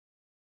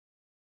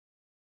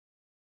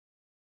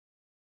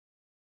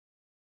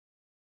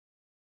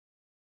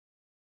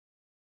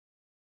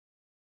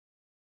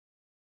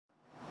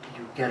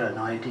get an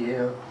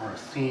idea or a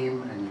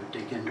theme and you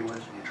dig into it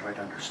and you try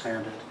to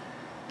understand it.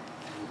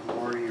 And the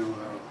more you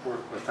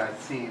work with that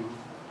theme,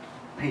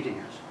 painting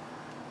it,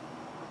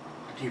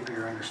 the deeper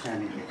your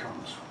understanding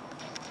becomes.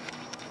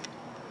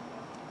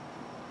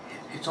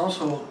 It's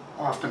also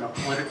often a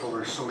political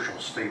or social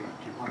statement.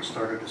 You want to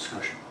start a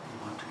discussion.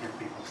 You want to get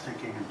people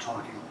thinking and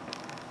talking.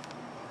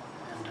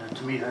 And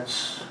to me,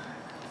 that's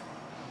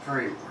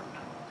very important.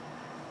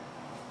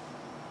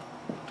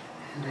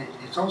 And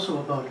it's also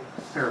about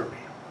therapy,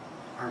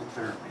 art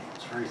therapy.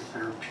 It's very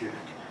therapeutic.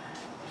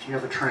 If you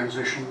have a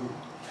transition,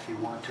 if you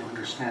want to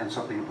understand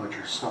something about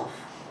yourself,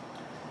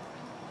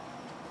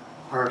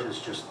 art is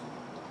just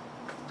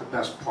the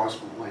best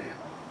possible way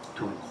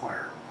to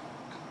inquire,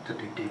 to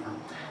dig deeper.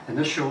 And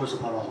this show is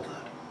about all of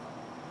that.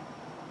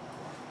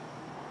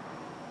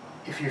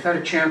 If you've had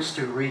a chance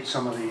to read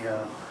some of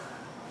the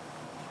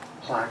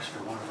plaques,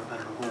 for want of a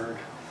better word,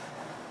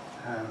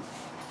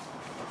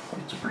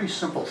 it's a pretty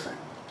simple thing.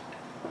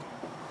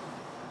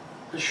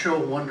 This show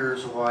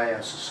wonders why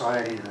a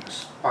society that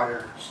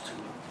aspires to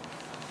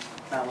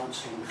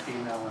balancing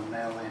female and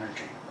male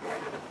energy,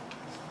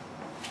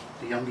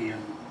 the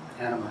Jungian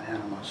anima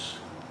animus,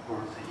 or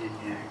the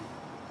yin-yang,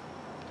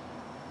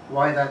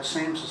 why that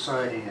same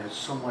society has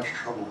so much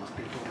trouble with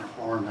people that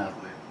are born that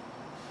way,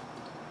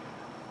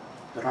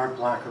 that aren't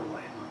black or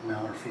white, not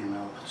male or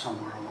female, but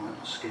somewhere along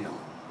the scale.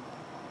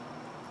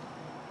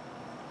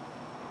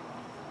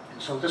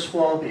 And so this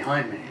wall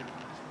behind me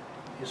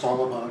is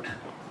all about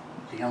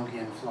the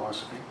Jungian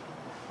philosophy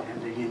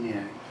and the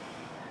yin-yang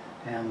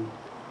and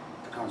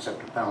the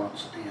concept of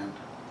balance at the end.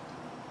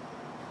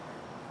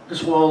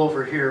 This wall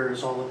over here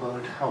is all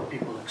about how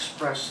people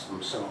express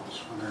themselves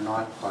when they're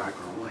not black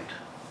or white,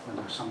 when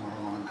they're somewhere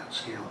along that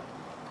scale.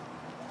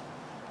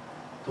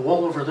 The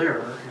wall over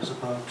there is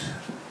about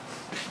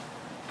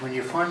when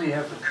you finally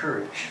have the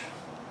courage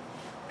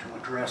to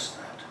address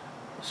that,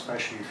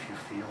 especially if you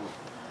feel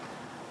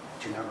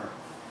that you never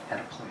had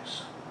a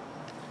place.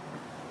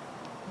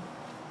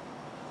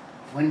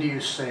 When do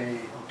you say,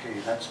 okay,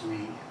 that's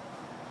me,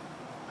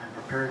 I'm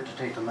prepared to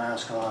take the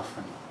mask off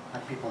and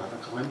let people have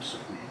a glimpse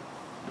of me.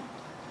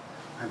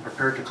 I'm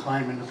prepared to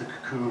climb into the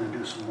cocoon and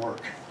do some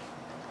work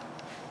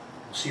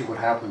and see what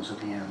happens at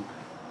the end.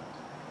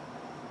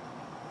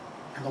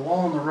 And the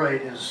wall on the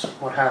right is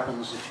what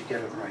happens if you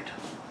get it right.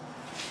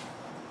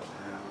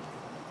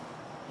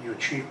 You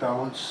achieve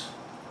balance,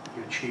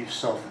 you achieve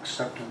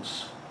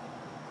self-acceptance,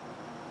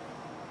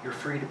 you're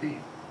free to be.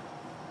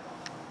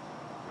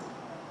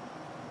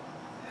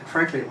 And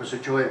frankly, it was a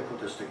joy to put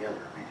this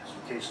together, because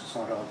in case it's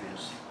not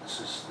obvious,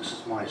 this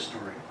is my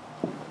story.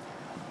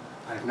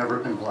 I've never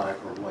been black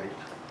or white.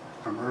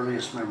 From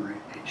earliest memory,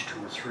 age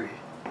 2 or 3,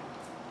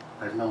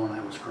 I've known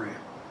I was gray.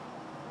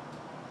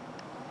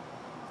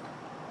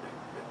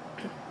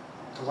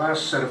 The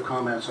last set of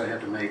comments I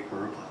had to make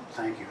were about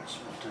thank yous,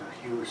 but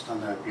Hugh has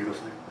done that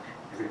beautifully.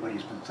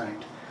 Everybody's been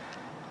thanked,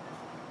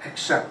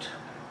 except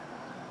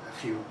a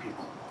few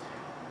people.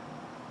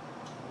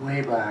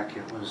 Way back,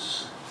 it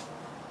was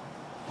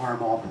Barb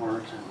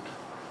Alport and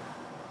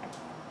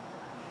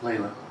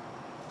Layla,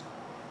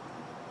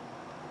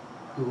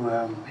 who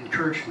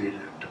encouraged me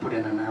to put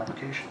in an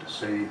application to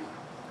say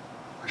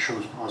a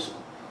show's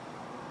possible.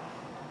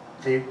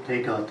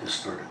 They got this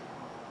started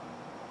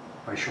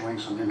by showing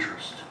some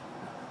interest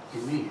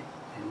in me,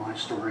 in my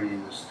story,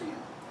 in this theme.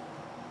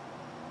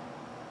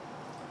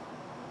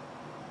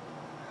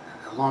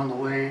 Along the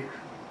way,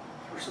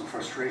 there were some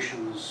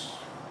frustrations,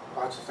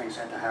 lots of things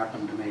had to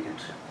happen to make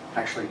it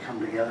actually come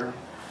together.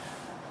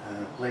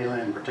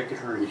 Layla in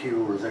particular and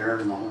Hugh were there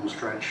in the home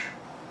stretch.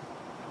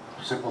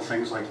 Simple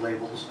things like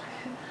labels.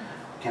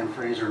 Ken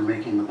Fraser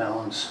making the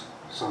balance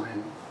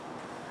sign.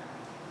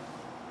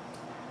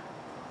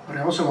 But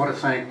I also want to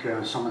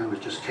thank someone who was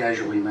just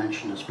casually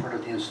mentioned as part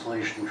of the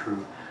installation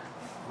crew,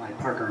 my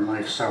partner in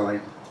life, Sally,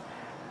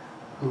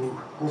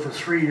 who over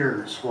 3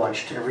 years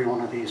watched every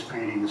one of these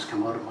paintings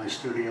come out of my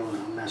studio in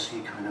a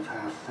messy, kind of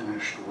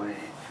half-finished way,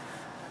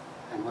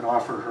 and would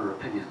offer her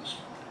opinions.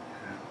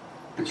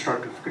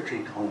 Constructive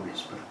critique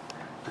always, but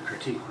the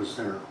critique was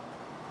there.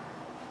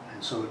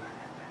 And so,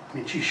 I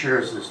mean, she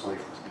shares this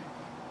life with me.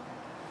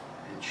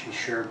 And she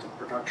shared the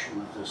production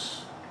of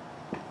this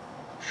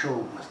show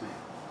with me.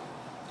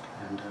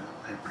 And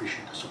I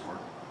appreciate the support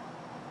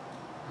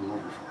and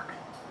love her for it.